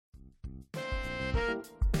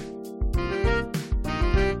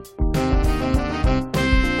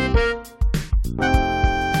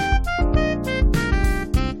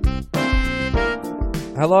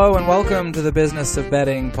Hello and welcome to the Business of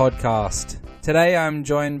Betting podcast. Today I'm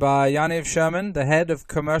joined by Yaniv Sherman, the head of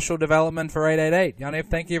commercial development for 888. Yaniv,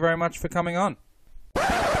 thank you very much for coming on.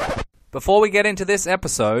 Before we get into this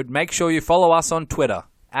episode, make sure you follow us on Twitter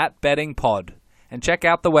 @BettingPod and check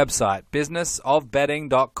out the website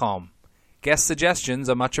businessofbetting.com. Guest suggestions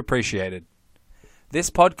are much appreciated.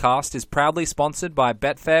 This podcast is proudly sponsored by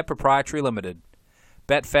Betfair Proprietary Limited.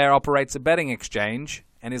 Betfair operates a betting exchange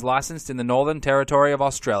and is licensed in the Northern Territory of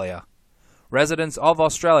Australia. Residents of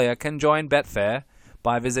Australia can join Betfair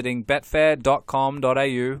by visiting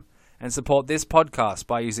betfair.com.au and support this podcast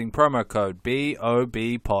by using promo code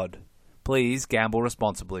BOBPOD. Please gamble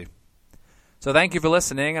responsibly. So thank you for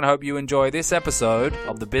listening, and I hope you enjoy this episode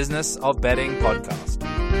of the Business of Betting podcast.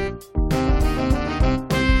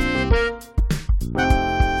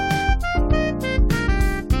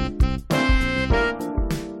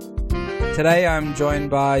 Today I'm joined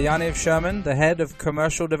by Yaniv Sherman, the head of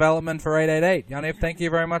commercial development for 888. Yaniv, thank you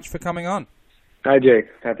very much for coming on. Hi, Jake.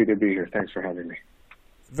 Happy to be here. Thanks for having me.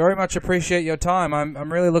 Very much appreciate your time.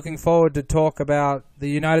 I'm really looking forward to talk about the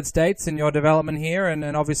United States and your development here, and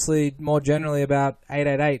obviously more generally about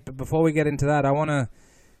 888. But before we get into that, I want to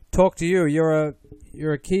talk to you. You're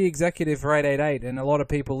a key executive for 888, and a lot of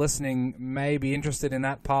people listening may be interested in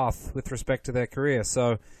that path with respect to their career.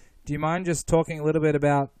 So do you mind just talking a little bit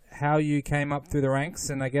about how you came up through the ranks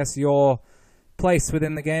and I guess your place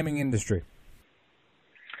within the gaming industry?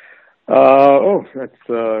 That's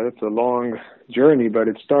a long journey, but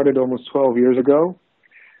it started almost 12 years ago.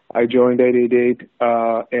 I joined 888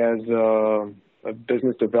 as a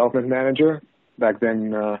business development manager. Back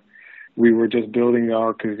then, we were just building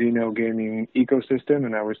our casino gaming ecosystem,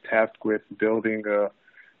 and I was tasked with building a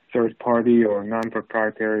third-party or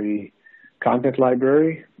non-proprietary content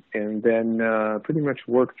library, and then pretty much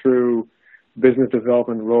worked through business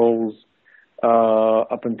development roles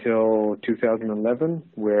up until 2011,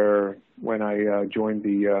 when I joined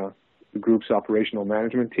the group's operational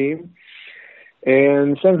management team.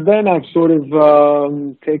 And since then, I've sort of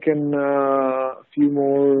taken a few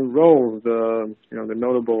more roles. The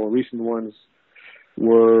notable recent ones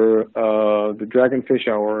were the Dragonfish,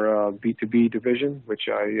 our B2B division, which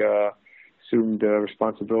I assumed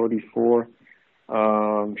responsibility for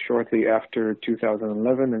shortly after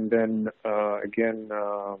 2011, and then again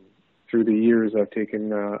through the years I've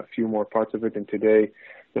taken a few more parts of it, and today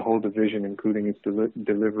the whole division, including its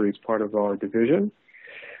delivery, is part of our division.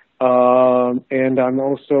 And I'm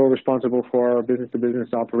also responsible for our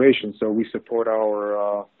business-to-business operations, so we support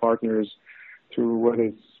our partners through what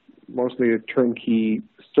is mostly a turnkey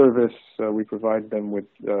service. We provide them with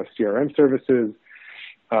CRM services,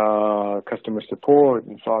 customer support,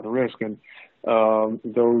 and fraud risk, and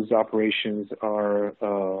those operations are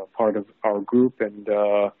part of our group, and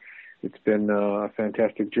it's been a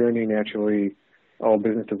fantastic journey. Naturally, all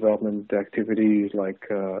business development activities like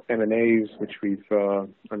M&As, which we've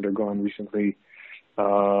undergone recently,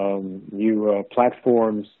 new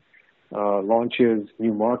platforms, launches,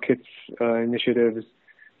 new markets initiatives.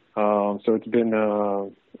 So it's been,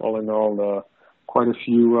 all in all, quite a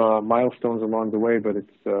few milestones along the way, but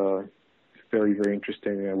it's very, very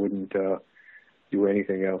interesting. I wouldn't do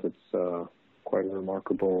anything else. It's quite a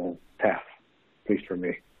remarkable path, at least for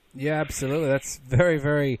me. Yeah, absolutely. That's very,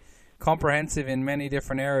 very comprehensive in many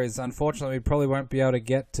different areas. Unfortunately, we probably won't be able to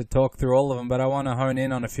get to talk through all of them, but I want to hone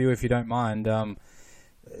in on a few if you don't mind.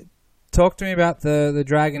 Talk to me about the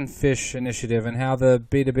Dragonfish initiative and how the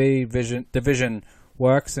B2B division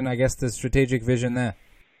works, and I guess the strategic vision there.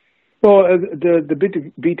 Well, the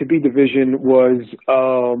B2B division was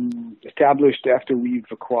established after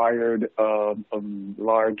we've acquired a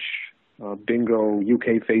large bingo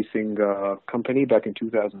UK-facing company back in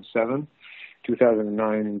 2007.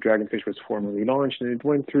 2009, Dragonfish was formally launched, and it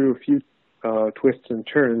went through a few twists and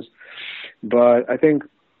turns. But I think,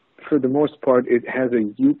 for the most part, it has a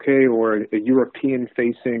UK or a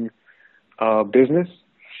European-facing business.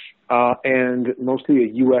 And mostly a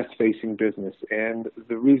U.S.-facing business. And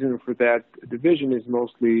the reason for that division is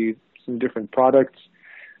mostly some different products,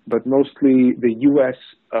 but mostly the U.S.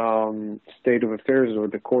 State of affairs, or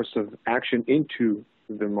the course of action into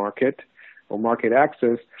the market or market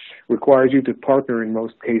access, requires you to partner in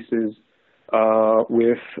most cases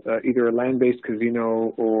with either a land-based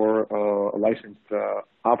casino or a licensed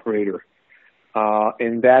operator.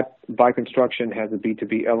 And that, by construction, has a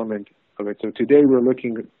B2B element of it. So today we're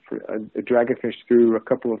looking for a Dragonfish through a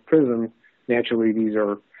couple of prisms. Naturally, these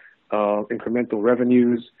are incremental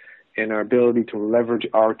revenues and our ability to leverage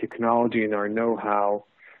our technology and our know-how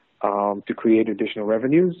to create additional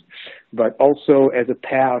revenues, but also as a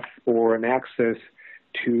path or an access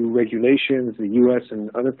to regulations, the U.S. and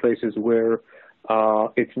other places where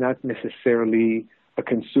it's not necessarily a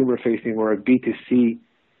consumer-facing or a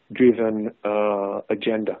B2C-driven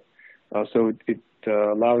agenda. So it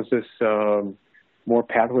allows us more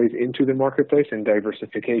pathways into the marketplace and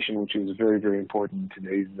diversification, which is very, very important in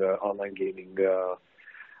today's online gaming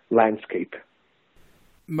landscape.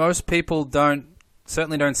 Most people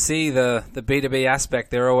certainly don't see the B2B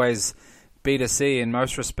aspect. They're always B2C in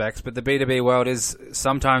most respects, but the B2B world is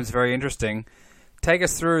sometimes very interesting. Take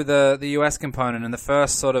us through the US component and the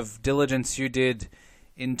first sort of diligence you did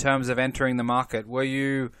in terms of entering the market. Were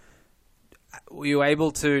you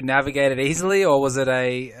able to navigate it easily, or was it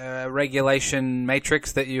a regulation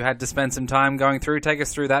matrix that you had to spend some time going through? Take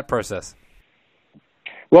us through that process.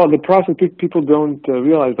 Well, the process, people don't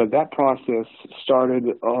realize that process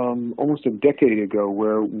started almost a decade ago,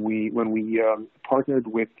 when we partnered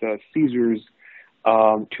with Caesars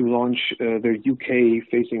to launch their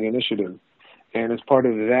UK-facing initiative. And as part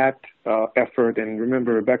of that effort, and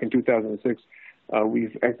remember, back in 2006,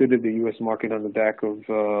 we've exited the U.S. market on the back of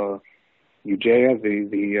UJEA,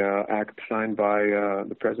 the act signed by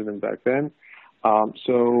the president back then.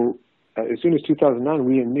 So as soon as 2009,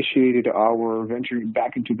 we initiated our venture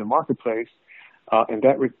back into the marketplace, and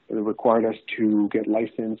that required us to get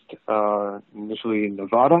licensed initially in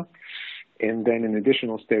Nevada, and then in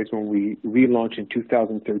additional states when we relaunched in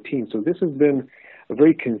 2013. So this has been a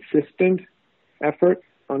very consistent effort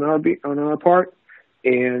on our part,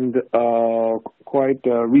 and quite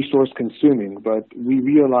resource-consuming. But we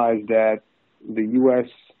realized that the U.S.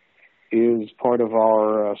 is part of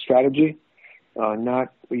our strategy.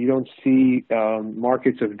 You don't see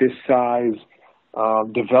markets of this size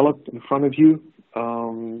developed in front of you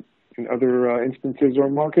in other instances or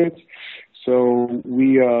markets. So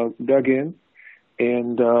we dug in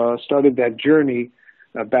and started that journey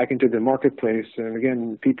back into the marketplace. And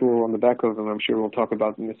again, people on the back of them, I'm sure we'll talk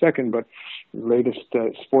about in a second, but latest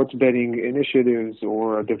sports betting initiatives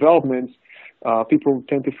or developments, people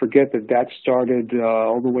tend to forget that started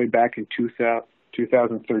all the way back in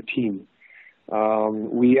 2013.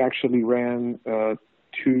 We actually ran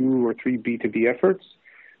 2 or 3 B2B efforts.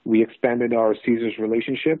 We expanded our Caesars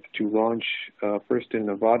relationship to launch first in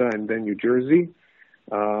Nevada and then New Jersey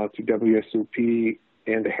to WSOP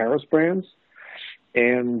and the Harris brands,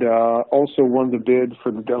 and also won the bid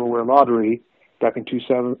for the Delaware Lottery back in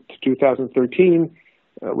 2013,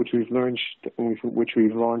 which we've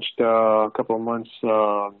launched a couple of months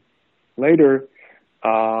later.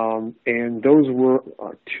 And those were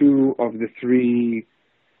 2 of the 3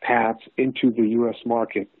 paths into the U.S.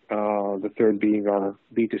 market, the third being our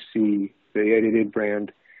B2C, the 888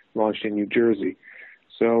 brand, launched in New Jersey.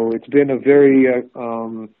 So it's been a very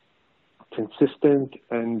consistent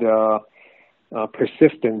and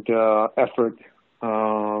persistent effort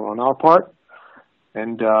on our part.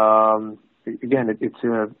 And again,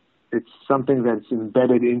 it's something that's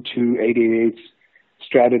embedded into 888's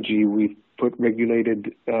strategy. We've put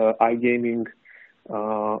regulated iGaming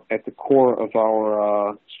at the core of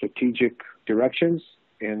our strategic directions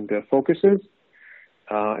and focuses,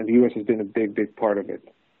 and the U.S. has been a big, big part of it.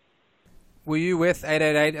 Were you with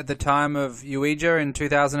 888 at the time of UEJA in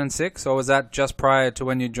 2006, or was that just prior to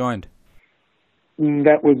when you joined?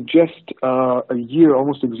 That was just a year,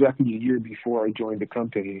 almost exactly a year before I joined the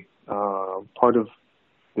company. Part of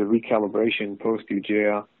the recalibration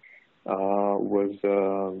post-UJEA was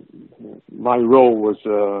my role was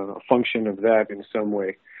a function of that in some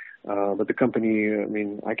way. But the company,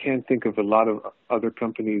 I can't think of a lot of other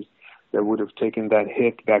companies that would have taken that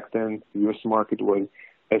hit back then. The U.S. market was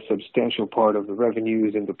a substantial part of the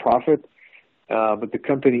revenues and the profit. But the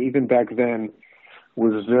company, even back then,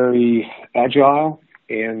 was very agile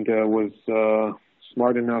and was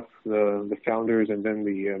smart enough, the founders and then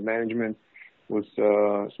the management was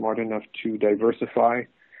smart enough to diversify.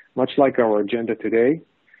 Much like our agenda today,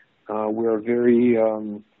 we're very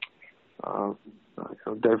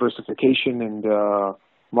diversification and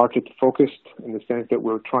market-focused in the sense that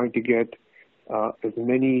we're trying to get as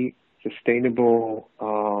many sustainable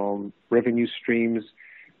revenue streams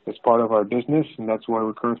as part of our business, and that's why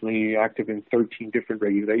we're currently active in 13 different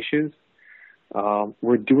regulations.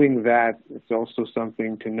 We're doing that, it's also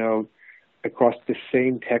something to note, across the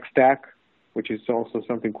same tech stack, which is also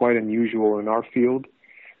something quite unusual in our field.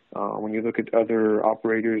 When you look at other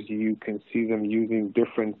operators, you can see them using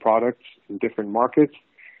different products in different markets.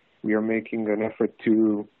 We are making an effort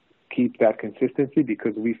to keep that consistency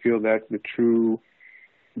because we feel that's the true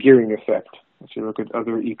gearing effect if you look at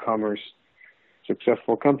other e-commerce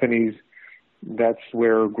successful companies, that's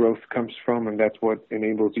where growth comes from, and that's what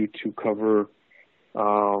enables you to cover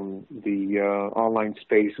the online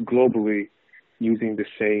space globally using the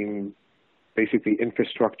same, basically,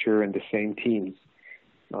 infrastructure and the same teams.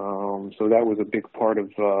 So that was a big part of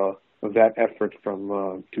that effort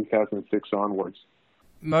from 2006 onwards.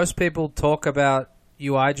 Most people talk about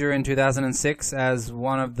UIJA in 2006 as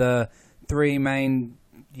one of the three main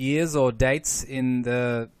years or dates in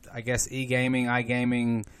the, I guess, e-gaming,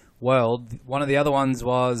 iGaming world. One of the other ones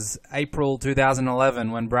was April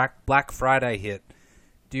 2011 when Black Friday hit.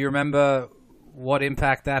 Do you remember what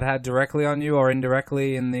impact that had directly on you or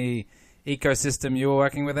indirectly in the ecosystem you were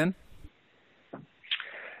working within?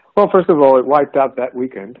 Well, first of all, it wiped out that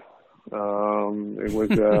weekend. It was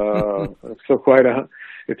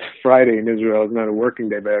it's Friday in Israel. It's not a working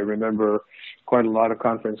day, but I remember quite a lot of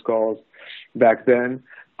conference calls back then.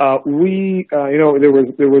 There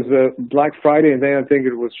was a Black Friday, and then I think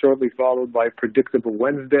it was shortly followed by Predictable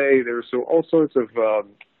Wednesday. There were all sorts of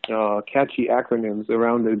catchy acronyms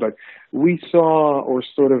around it, but we saw or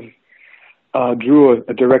sort of drew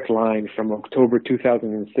a direct line from October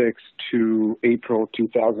 2006 to April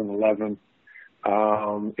 2011.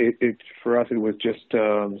 For us, it was just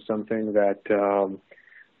something that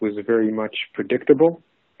was very much predictable.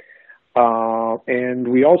 And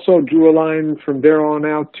we also drew a line from there on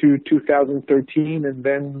out to 2013 and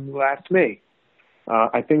then last May.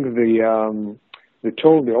 I think the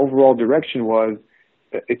overall direction was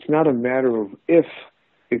it's not a matter of if,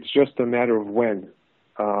 it's just a matter of when.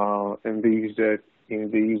 In these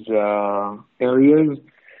areas,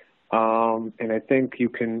 and I think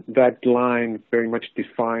that line very much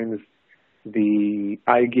defines the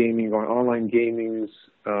iGaming or online gaming's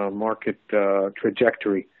market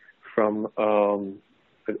trajectory from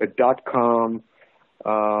a dot-com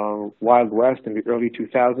Wild West in the early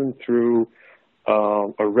 2000s through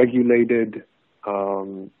a regulated,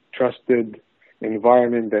 trusted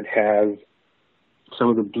environment that has some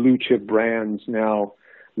of the blue chip brands now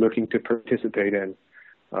looking to participate in.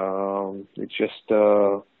 It's just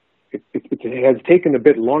it has taken a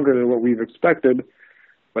bit longer than what we've expected,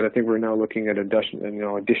 but I think we're now looking at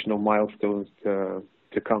additional milestones to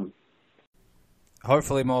come.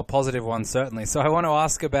 Hopefully more positive ones, certainly. So I want to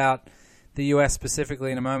ask about the US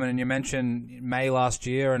specifically in a moment, and you mentioned May last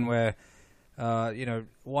year, and we're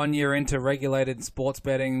 1 year into regulated sports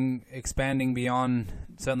betting, expanding beyond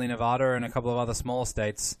certainly Nevada and a couple of other smaller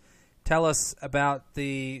states. Tell us about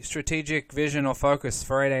the strategic vision or focus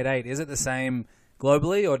for 888. Is it the same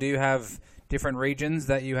globally, or do you have different regions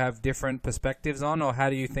that you have different perspectives on, or how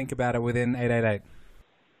do you think about it within 888?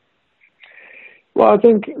 Well, I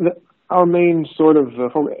think our main sort of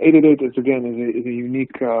 888 is a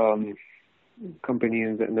unique company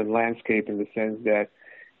in the landscape, in the sense that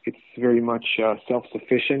it's very much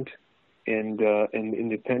self-sufficient and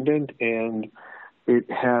independent, and it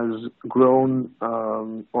has grown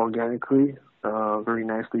organically very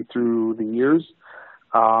nicely through the years.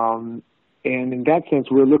 And in that sense,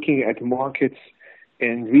 we're looking at markets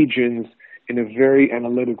and regions in a very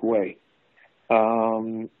analytic way.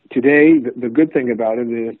 Today, the good thing about it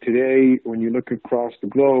is today, when you look across the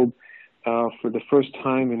globe, for the first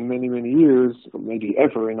time in many, many years, or maybe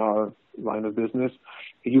ever in our line of business,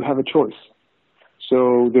 you have a choice.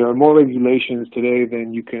 So there are more regulations today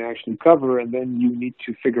than you can actually cover, and then you need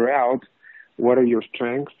to figure out what are your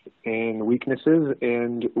strengths and weaknesses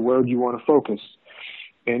and where do you want to focus.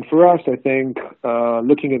 And for us, I think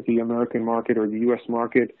looking at the American market or the U.S.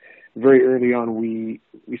 market, very early on we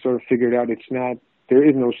sort of figured out there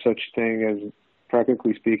is no such thing as,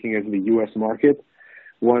 practically speaking, as the U.S. market.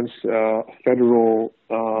 Once federal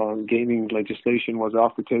gaming legislation was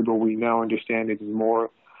off the table, we now understand it is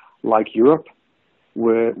more like Europe,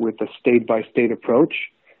 with a state-by-state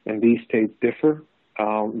approach, and these states differ.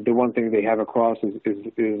 The one thing they have across is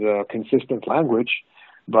consistent language,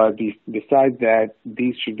 but besides that,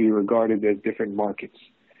 these should be regarded as different markets.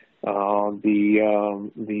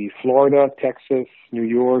 The Florida, Texas, New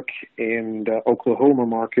York, and Oklahoma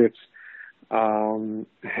markets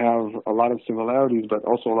have a lot of similarities, but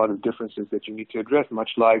also a lot of differences that you need to address,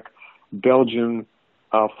 much like Belgium,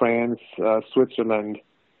 France, Switzerland,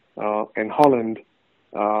 and Holland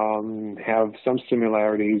have some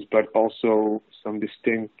similarities, but also some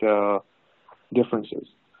distinct differences.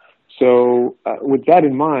 So with that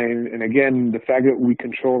in mind, and again, the fact that we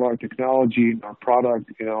control our technology, our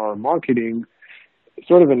product, and our marketing,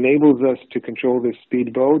 sort of enables us to control this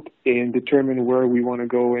speedboat and determine where we want to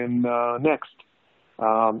go in next.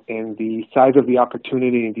 And the size of the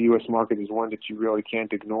opportunity in the U.S. market is one that you really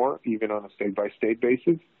can't ignore, even on a state-by-state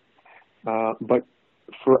basis. But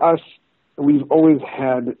for us, we've always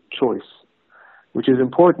had choice, which is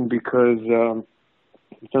important because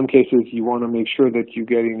in some cases you want to make sure that you're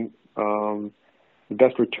getting the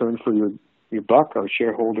best return for your buck. Our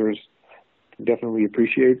shareholders definitely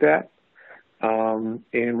appreciate that.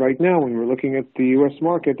 And right now, when we're looking at the U.S.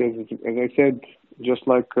 market, as I said, just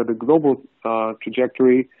like the global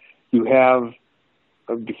trajectory, you have,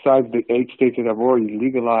 besides the 8 states that have already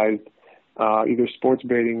legalized either sports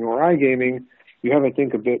betting or iGaming, you have, I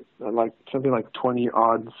think, a bit like something like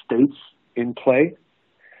 20-odd states in play.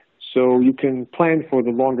 So you can plan for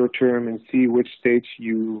the longer term and see which states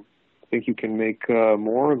you think you can make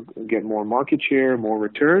more, get more market share, more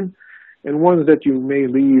return, and ones that you may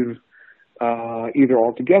leave either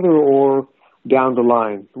altogether or down the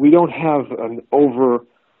line. We don't have an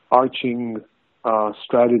overarching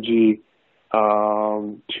strategy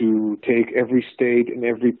to take every state and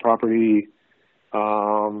every property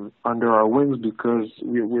under our wings because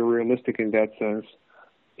we're realistic in that sense,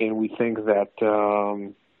 and we think that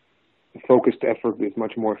focused effort is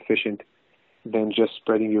much more efficient than just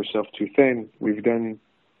spreading yourself too thin. We've done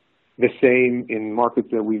the same in markets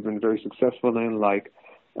that we've been very successful in, like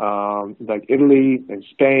Italy and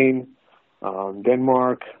Spain,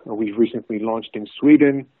 Denmark. We've recently launched in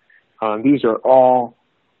Sweden. These are all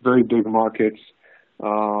very big markets,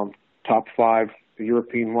 top 5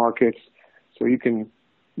 European markets. So you can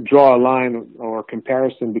draw a line or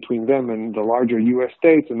comparison between them and the larger U.S.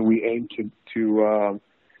 states, and we aim to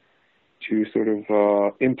sort of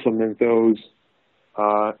implement those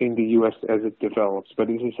in the U.S. as it develops. But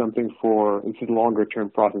this is it's a longer-term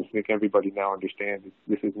process. I think everybody now understands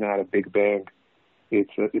this is not a big bang.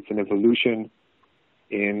 It's an evolution,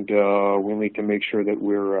 and we need to make sure that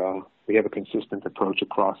we have a consistent approach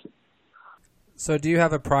across it. So do you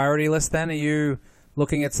have a priority list then? Are you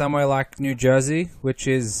looking at somewhere like New Jersey, which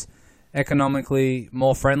is economically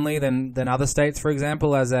more friendly than other states, for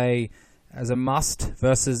example, as a must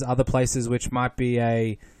versus other places which might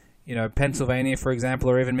be Pennsylvania, for example,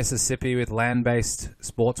 or even Mississippi with land-based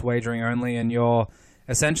sports wagering only, and you're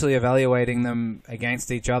essentially evaluating them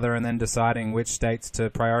against each other and then deciding which states to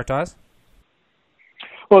prioritize?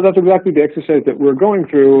 Well, that's exactly the exercise that we're going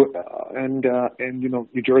through, and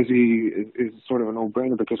New Jersey is sort of a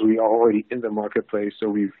no-brainer because we are already in the marketplace, so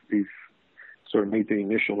we've sort of made the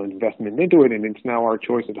initial investment into it, and it's now our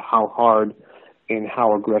choice of how hard and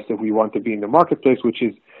how aggressive we want to be in the marketplace, which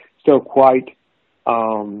is still quite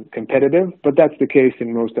competitive, but that's the case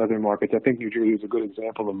in most other markets. I think New Jersey is a good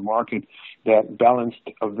example of a market that balanced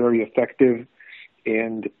a very effective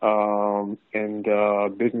and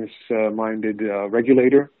business-minded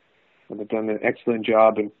regulator. And they've done an excellent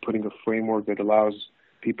job in putting a framework that allows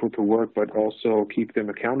people to work, but also keep them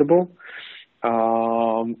accountable.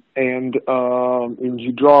 And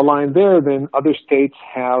you draw a line there, then other states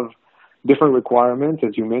have different requirements.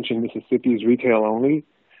 As you mentioned, Mississippi is retail only.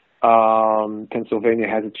 Pennsylvania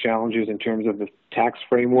has its challenges in terms of the tax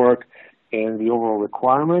framework and the overall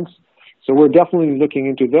requirements. So we're definitely looking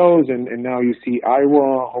into those, and now you see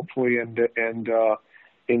Iowa, hopefully, and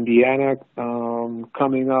Indiana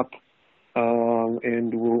coming up,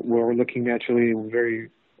 and we're looking actually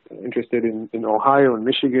very interested in Ohio and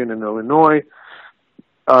Michigan and Illinois.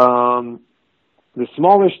 The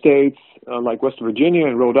smaller states like West Virginia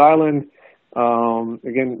and Rhode Island,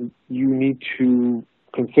 again, you need to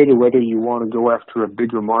consider whether you want to go after a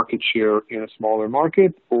bigger market share in a smaller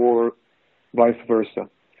market or vice versa.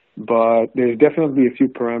 But there's definitely a few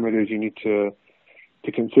parameters you need to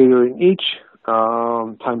consider in each.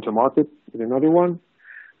 Time to market is another one.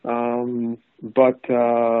 But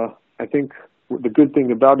I think the good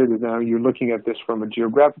thing about it is now you're looking at this from a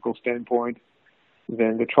geographical standpoint,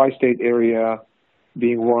 then the tri-state area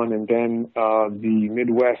being one, and then the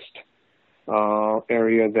Midwest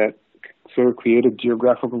area that sort of created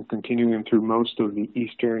geographical continuum through most of the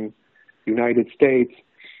eastern United States.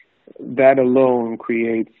 That alone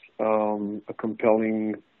creates a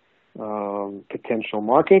compelling potential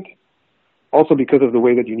market. Also because of the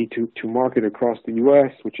way that you need to market across the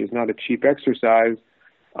U.S., which is not a cheap exercise,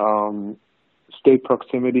 state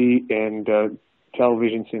proximity and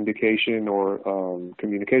television syndication or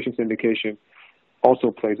communication syndication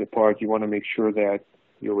also plays a part. You want to make sure that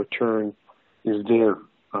your return is there.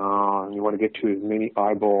 You want to get to as many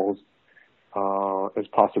eyeballs as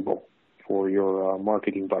possible for your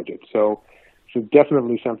marketing budget. So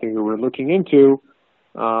definitely something that we're looking into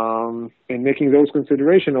and making those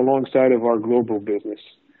considerations alongside of our global business.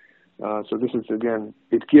 So this is, again,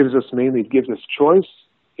 it gives us choice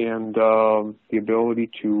and the ability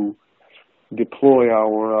to deploy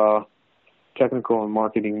our technical and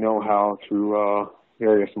marketing know-how through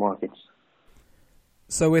various markets.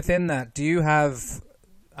 So within that, do you have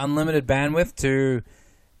unlimited bandwidth to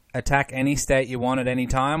attack any state you want at any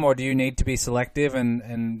time, or do you need to be selective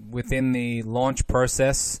and within the launch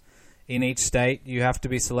process in each state you have to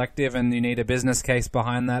be selective and you need a business case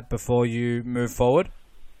behind that before you move forward?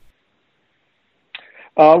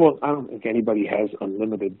 Well, I don't think anybody has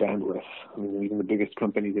unlimited bandwidth. I mean, even the biggest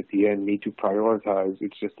companies at the end need to prioritize.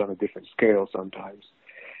 It's just on a different scale sometimes.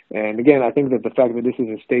 And again, I think that the fact that this is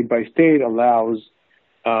a state-by-state allows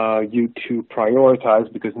you to prioritize,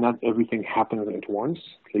 because not everything happens at once,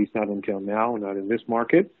 at least not until now, not in this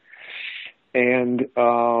market. And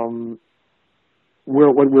what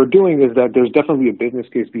we're doing is that there's definitely a business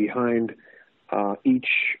case behind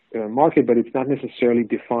each market, but it's not necessarily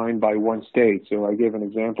defined by one state. So I gave an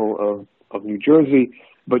example of New Jersey,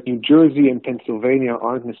 but New Jersey and Pennsylvania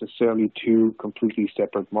aren't necessarily two completely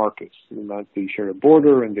separate markets. They share a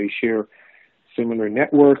border and they share similar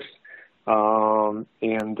networks and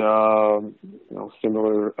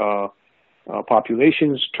similar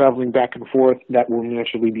populations traveling back and forth. That will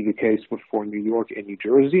naturally be the case for New York and New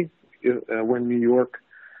Jersey when New York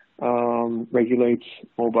regulates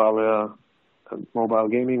mobile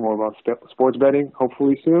gaming, mobile sports betting,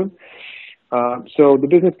 hopefully soon. So the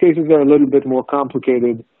business cases are a little bit more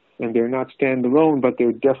complicated, and they're not standalone, but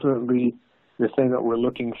they're definitely the thing that we're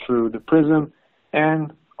looking through the prism,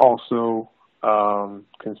 and also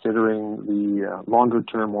considering the longer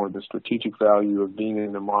term or the strategic value of being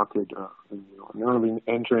in the market, an early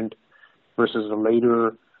entrant versus a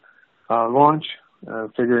later launch,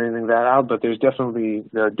 figuring that out. But there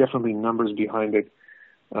are definitely numbers behind it.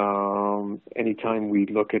 Anytime we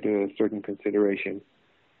look at a certain consideration,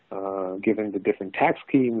 given the different tax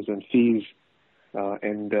schemes and fees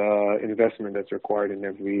and investment that's required in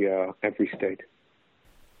every state.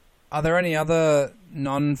 Are there any other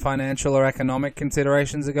non-financial or economic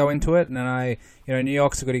considerations that go into it? And New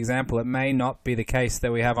York's a good example. It may not be the case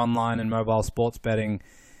that we have online and mobile sports betting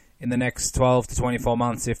in the next 12 to 24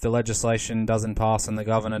 months if the legislation doesn't pass and the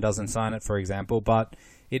governor doesn't sign it, for example. But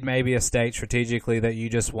it may be a state strategically that you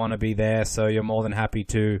just want to be there, so you're more than happy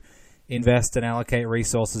to invest and allocate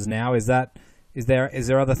resources now. Is there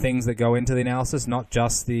other things that go into the analysis, not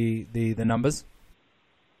just the numbers?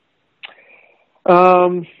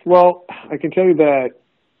 Well, I can tell you that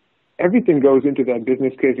everything goes into that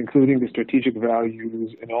business case, including the strategic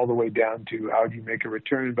values and all the way down to how do you make a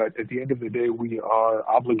return. But at the end of the day, we are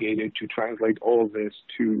obligated to translate all of this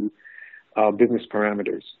to business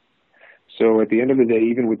parameters. So at the end of the day,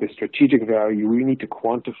 even with the strategic value, we need to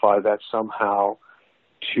quantify that somehow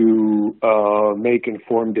to make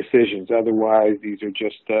informed decisions. Otherwise, these are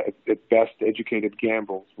just, at best, educated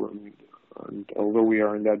gambles. And although we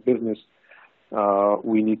are in that business,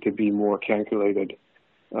 we need to be more calculated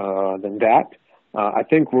than that. I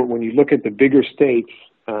think when you look at the bigger states,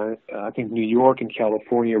 I think New York and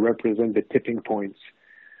California represent the tipping points.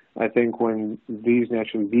 I think when these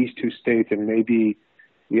two states, and maybe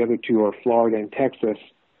the other two are Florida and Texas,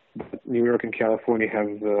 but New York and California have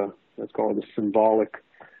let's call it the symbolic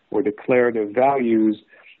or declarative values,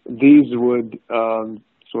 these would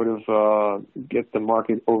sort of get the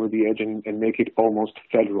market over the edge and make it almost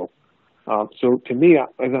federal. So to me, as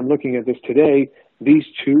I'm looking at this today, these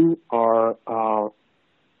two are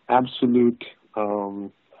absolute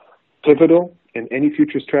pivotal in any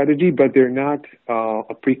future strategy, but they're not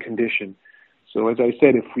a precondition. So as I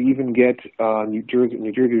said, if we even get New Jersey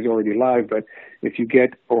is already live, but if you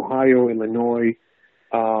get Ohio, Illinois,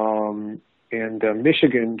 and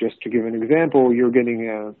Michigan, just to give an example, you're getting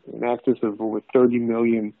an access of over 30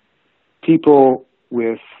 million people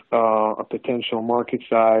with a potential market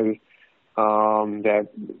size that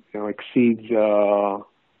exceeds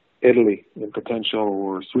Italy in potential,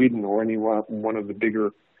 or Sweden, or any one of the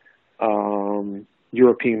bigger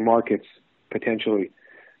European markets potentially.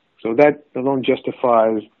 So that alone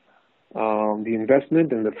justifies the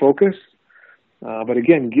investment and the focus. But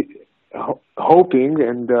again, hoping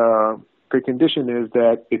and precondition is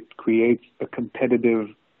that it creates a competitive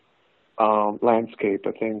landscape.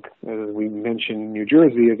 I think, as we mentioned, New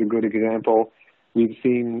Jersey is a good example. We've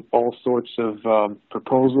seen all sorts of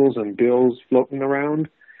proposals and bills floating around,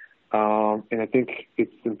 and I think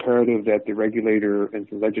it's imperative that the regulator and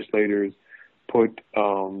the legislators put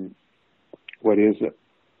what is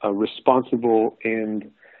a responsible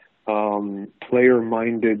and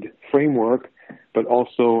player-minded framework, but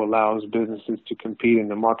also allows businesses to compete in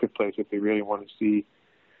the marketplace if they really want to see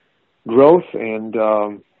growth and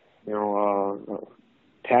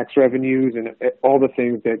tax revenues and all the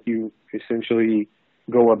things that you essentially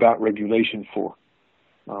go about regulation for.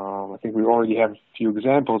 I think we already have a few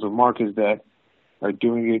examples of markets that are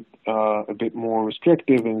doing it a bit more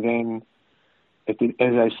restrictive. And then, as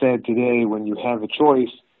I said today, when you have a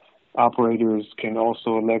choice, operators can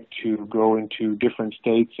also elect to go into different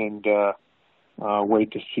states and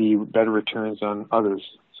wait to see better returns on others.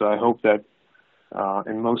 So I hope that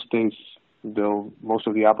in most states, most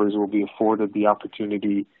of the operators will be afforded the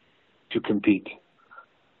opportunity to compete.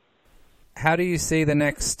 How do you see the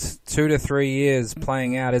next 2 to 3 years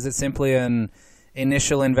playing out? Is it simply an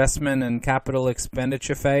initial investment and capital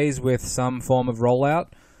expenditure phase with some form of rollout,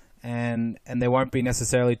 and there won't be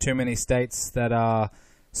necessarily too many states that are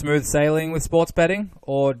smooth sailing with sports betting,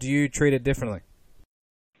 or do you treat it differently?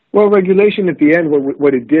 Well, regulation at the end,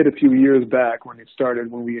 what it did a few years back when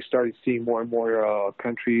we started seeing more and more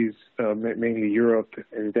countries, mainly Europe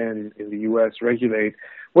and then in the U.S. regulate,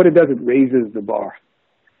 what it does, it raises the bar.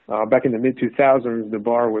 Back in the mid-2000s, the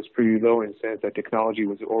bar was pretty low in the sense that technology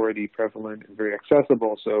was already prevalent and very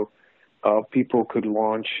accessible, so people could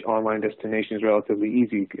launch online destinations relatively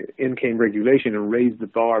easy. In came regulation and raised the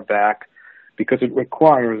bar back because it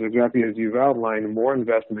requires, exactly as you've outlined, more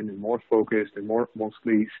investment and more focused and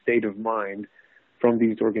mostly state of mind from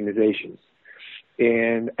these organizations.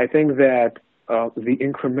 And I think that the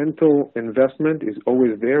incremental investment is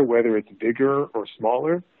always there, whether it's bigger or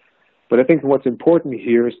smaller. But I think what's important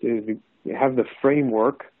here is you have the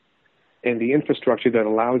framework and the infrastructure that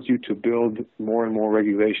allows you to build more and more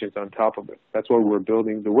regulations on top of it. That's what we're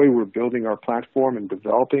building. The way we're building our platform and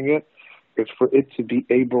developing it is for it to be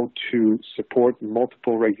able to support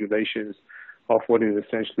multiple regulations off what is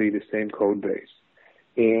essentially the same code base.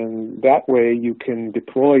 And that way you can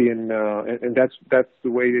deploy and that's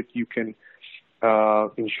the way that you can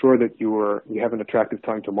ensure that you have an attractive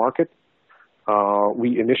time to market.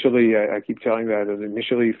 We initially, I keep telling that,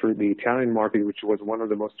 initially for the Italian market, which was one of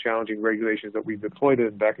the most challenging regulations that we deployed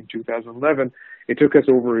back in 2011, it took us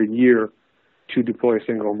over a year to deploy a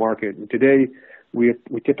single market. And today, we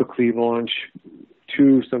typically launch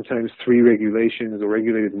 2, sometimes 3 regulations or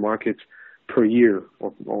regulated markets per year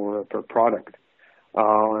or per product.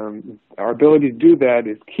 Our ability to do that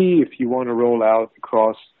is key if you want to roll out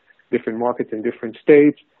across different markets in different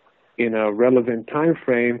states in a relevant time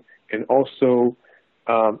frame, and also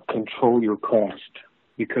control your cost.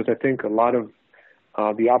 Because I think a lot of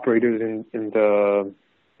the operators in the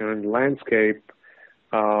landscape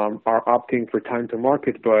are opting for time to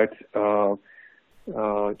market, but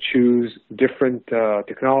choose different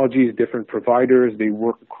technologies, different providers. They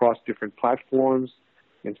work across different platforms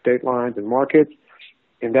and state lines and markets.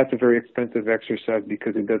 And that's a very expensive exercise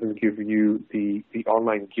because it doesn't give you the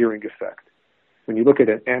online gearing effect. When you look at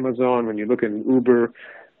an Amazon, when you look at an Uber,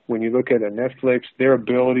 when you look at a Netflix, their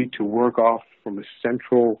ability to work off from a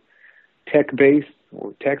central tech base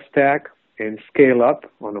or tech stack and scale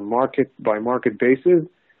up on a market-by-market basis,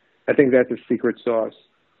 I think that's a secret sauce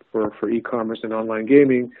for e-commerce and online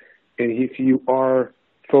gaming. And if you are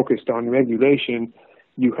focused on regulation,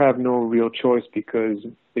 you have no real choice, because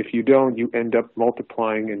if you don't, you end up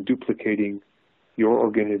multiplying and duplicating your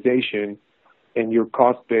organization, and your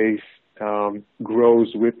cost base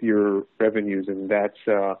grows with your revenues, and that's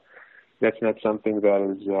not something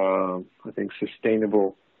that is, I think,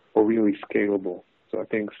 sustainable or really scalable. So I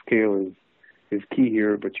think scale is key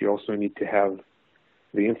here, but you also need to have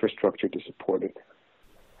the infrastructure to support it.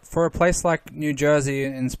 For a place like New Jersey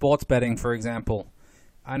in sports betting, for example,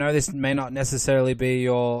 I know this may not necessarily be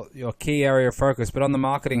your key area of focus, but on the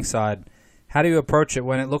marketing side, how do you approach it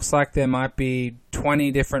when it looks like there might be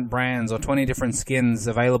 20 different brands or 20 different skins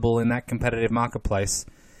available in that competitive marketplace?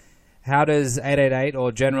 How does 888,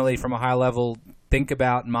 or generally from a high level, think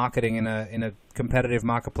about marketing in a competitive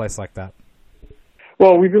marketplace like that?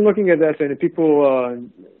 Well, we've been looking at that, and people,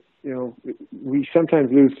 we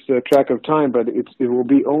sometimes lose track of time, but it will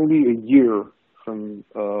be only a year from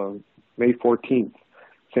May 14th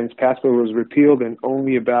since PASPA was repealed, and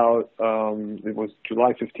only about, it was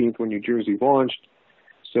July 15th when New Jersey launched.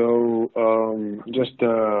 So just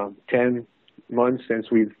 10 months since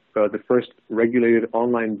the first regulated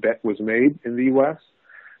online bet was made in the U.S.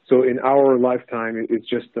 So in our lifetime, it's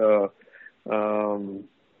just a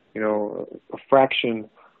fraction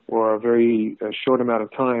or a very short amount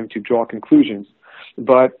of time to draw conclusions.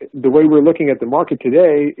 But the way we're looking at the market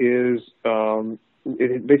today is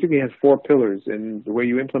it basically has 4 pillars, and the way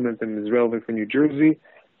you implement them is relevant for New Jersey,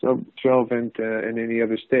 so it's relevant in any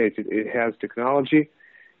other states. It has technology,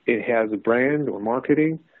 it has a brand or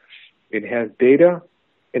marketing, it has data,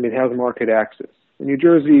 and it has market access. In New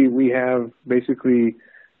Jersey, we have basically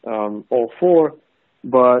all 4,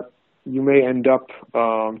 but you may end up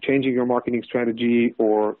changing your marketing strategy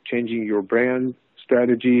or changing your brand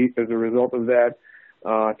strategy as a result of that,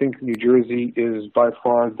 I think New Jersey is by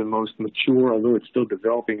far the most mature, although it's still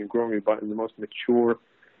developing and growing, but the most mature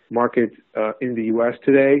market in the U.S.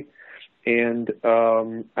 today. And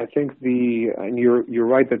I think and you're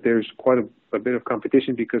right that there's quite a bit of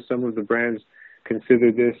competition because some of the brands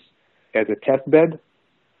consider this as a test bed,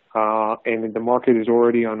 and the market is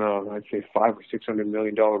already on I'd say $500 or $600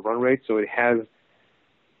 million run rate, so it has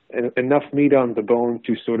enough meat on the bone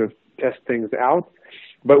to sort of test things out.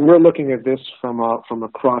 But we're looking at this from a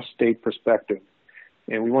cross-state perspective,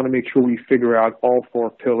 and we want to make sure we figure out all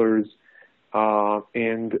four pillars,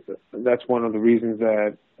 and that's one of the reasons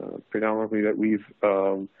that predominantly that we've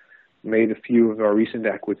made a few of our recent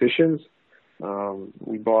acquisitions.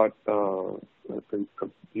 We bought a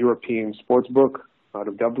European sports book out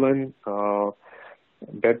of Dublin,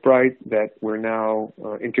 BetBright, that we're now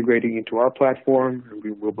integrating into our platform.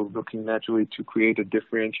 We will be looking naturally to create a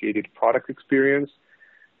differentiated product experience,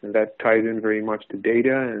 and that ties in very much to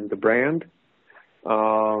data and the brand.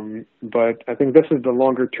 But I think this is the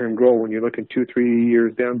longer-term goal. When you look at 2-3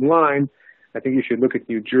 years down the line, I think you should look at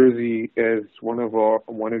New Jersey as one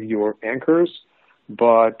of your anchors.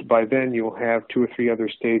 But by then, you'll have 2 or 3 other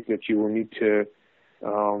states that you will need to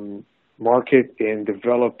market and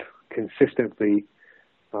develop consistently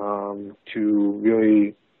to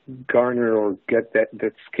really garner or get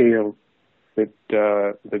that scale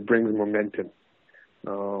that brings momentum.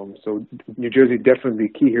 So New Jersey definitely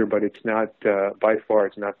key here, but it's not by far.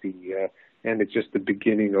 It's not the end. It's just the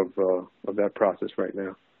beginning of that process right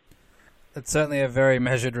now. It's certainly a very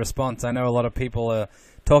measured response. I know a lot of people are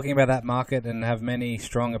talking about that market and have many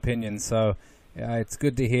strong opinions. So it's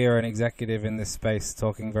good to hear an executive in this space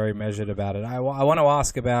talking very measured about it. I want to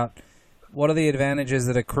ask about what are the advantages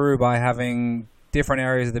that accrue by having different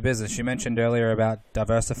areas of the business. You mentioned earlier about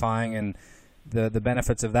diversifying and the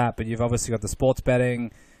benefits of that, but you've obviously got the sports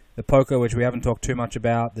betting, the poker, which we haven't talked too much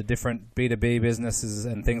about, the different B2B businesses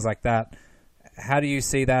and things like that. How do you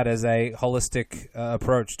see that as a holistic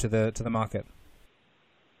approach to the market?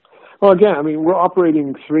 Well, again, I mean, we're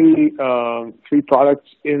operating three products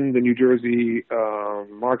in the New Jersey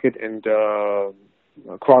market and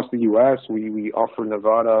across the U.S. We offer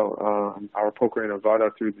Nevada, our poker in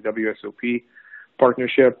Nevada through the WSOP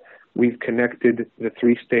partnership. We've connected the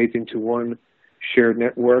 3 states into one shared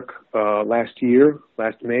network last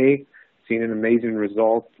May, seen an amazing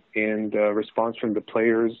result and response from the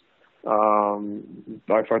players.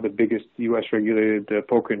 By far the biggest U.S. regulated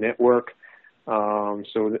poker network.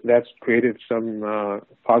 So that's created some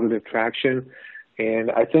positive traction. And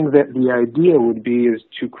I think that the idea would be is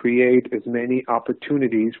to create as many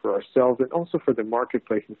opportunities for ourselves and also for the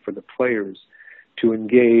marketplace and for the players to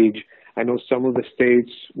engage. I know some of the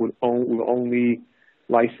states will only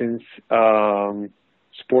license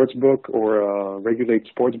sportsbook or regulate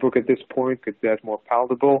sportsbook at this point because that's more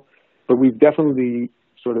palatable. But we've definitely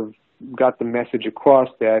sort of got the message across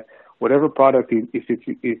that whatever product, if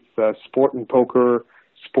it's sport and poker,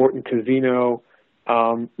 sport and casino,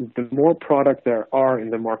 the more product there are in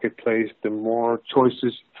the marketplace, the more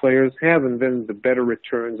choices players have, and then the better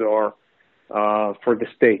returns are for the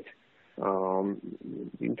state. You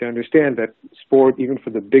need to understand that sport, even for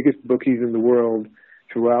the biggest bookies in the world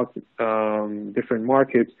throughout different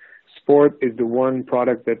markets, sport is the one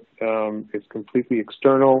product that is completely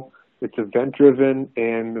external. It's event-driven,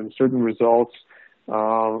 and in certain results,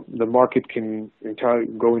 the market can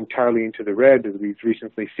go entirely into the red, as we've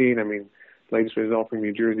recently seen. I mean, the latest result from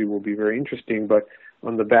New Jersey will be very interesting, but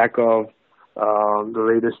on the back of the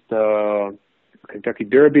latest Kentucky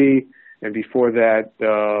Derby, and before that,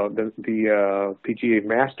 the PGA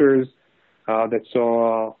Masters that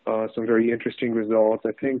saw some very interesting results.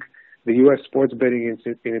 I think the U.S. sports betting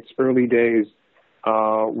in its early days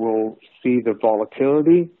will see the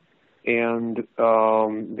volatility and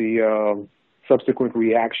the subsequent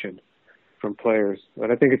reaction from players.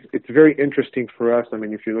 And I think it's very interesting for us. I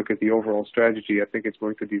mean, if you look at the overall strategy, I think it's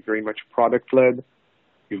going to be very much product-led.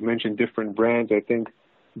 You've mentioned different brands. I think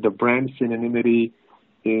the brand synonymity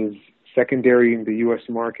is secondary in the U.S.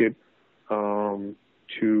 market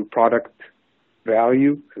to product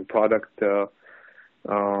value and product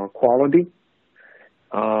quality.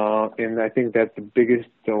 And I think that the biggest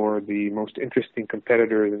or the most interesting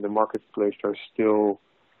competitors in the marketplace are still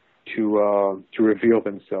to reveal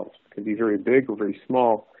themselves. It can be very big or very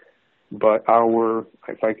small, but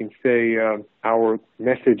if I can say, our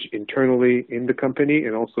message internally in the company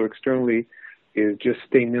and also externally is just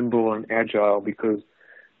stay nimble and agile, because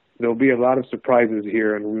there'll be a lot of surprises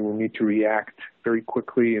here, and we will need to react very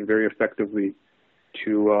quickly and very effectively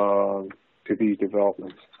to these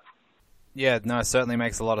developments. Yeah, no, it certainly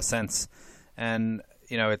makes a lot of sense. And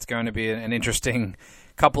it's going to be an interesting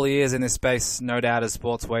couple of years in this space, no doubt, as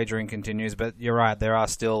sports wagering continues. But you're right, there are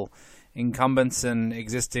still incumbents and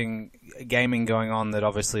existing gaming going on that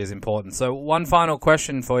obviously is important. So one final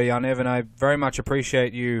question for you, Yaniv, and I very much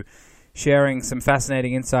appreciate you sharing some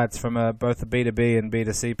fascinating insights from both a B2B and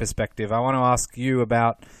B2C perspective. I want to ask you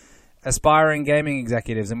about aspiring gaming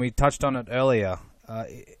executives, and we touched on it earlier.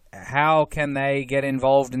 How can they get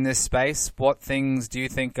involved in this space? What things do you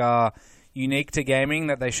think are unique to gaming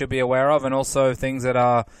that they should be aware of, and also things that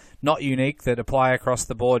are not unique that apply across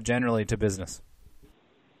the board generally to business?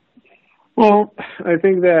 Well, I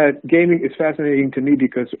think that gaming is fascinating to me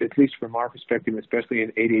because, at least from our perspective, especially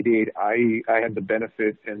in 888, I had the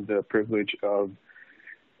benefit and the privilege of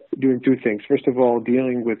doing two things. First of all,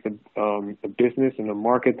 dealing with a business and a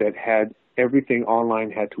market that had everything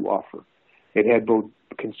online had to offer. It had both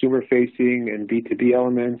consumer-facing and B2B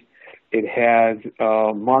elements. It has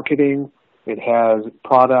marketing. It has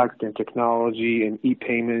product and technology and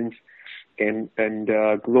e-payments and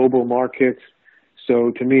global markets.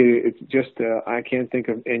 So to me, it's just I can't think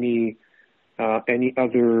of any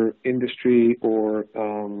other industry or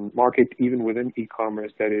market, even within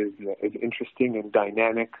e-commerce, that is interesting and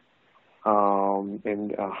dynamic.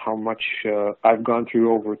 And how much I've gone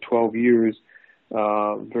through over 12 years,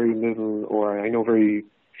 very little, or I know very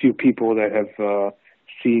few people that have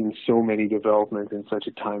seen so many developments in such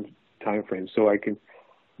a time frame. So I can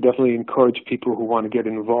definitely encourage people who want to get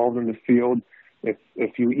involved in the field.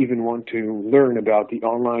 If you even want to learn about the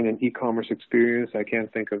online and e-commerce experience, I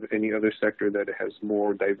can't think of any other sector that has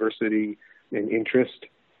more diversity and interest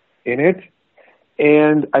in it.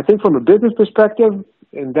 And I think from a business perspective,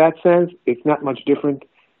 in that sense, it's not much different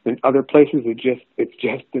than other places. It's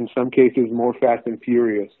just in some cases more fast and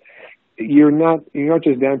furious. You're not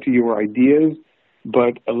just down to your ideas,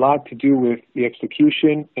 but a lot to do with the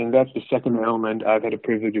execution, and that's the second element I've had a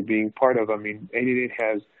privilege of being part of. I mean, 888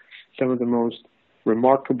 has some of the most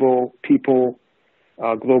remarkable people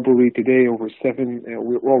globally today. We're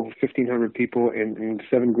over 1,500 people in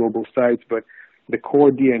 7 global sites. But the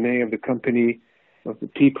core DNA of the company, of the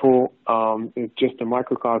people, is just a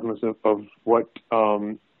microcosmos of what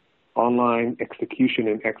online execution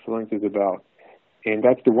and excellence is about. And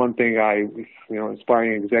that's the one thing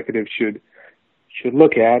aspiring executives should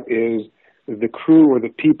look at, is the crew or the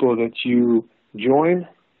people that you join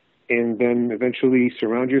and then eventually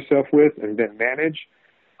surround yourself with and then manage,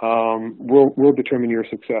 will determine your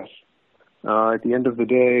success. At the end of the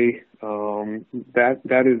day,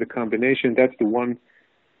 that is the combination. That's the one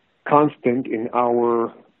constant in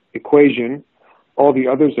our equation. All the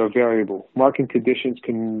others are variable. Market conditions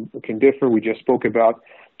can differ. We just spoke about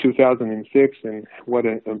 2006 and what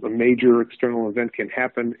a major external event can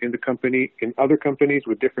happen in the company. In other companies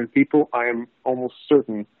with different people, I am almost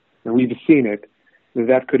certain, and we've seen it,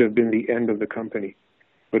 that could have been the end of the company.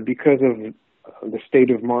 But because of the state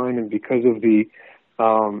of mind and because of the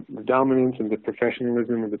dominance and the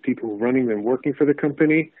professionalism of the people running and working for the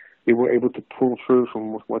company, they were able to pull through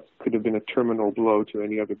from what could have been a terminal blow to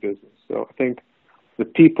any other business. So I think the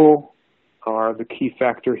people are the key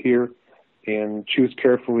factor here, and choose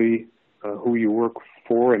carefully who you work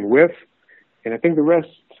for and with. And I think the rest,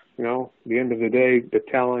 at the end of the day, the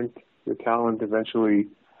talent eventually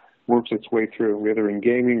works its way through, whether in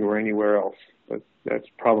gaming or anywhere else. But that's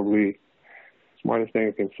probably the smartest thing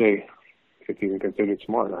I can say, if it's even considered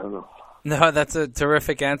smart. I don't know. No, that's a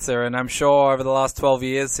terrific answer. And I'm sure over the last 12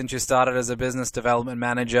 years, since you started as a business development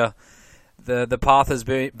manager, the path has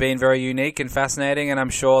been very unique and fascinating. And I'm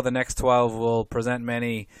sure the next 12 will present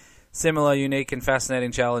many similar, unique, and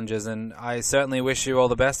fascinating challenges. And I certainly wish you all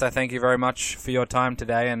the best. I thank you very much for your time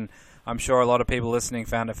today. And I'm sure a lot of people listening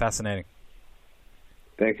found it fascinating.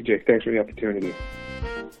 Thank you, Jake. Thanks for the opportunity.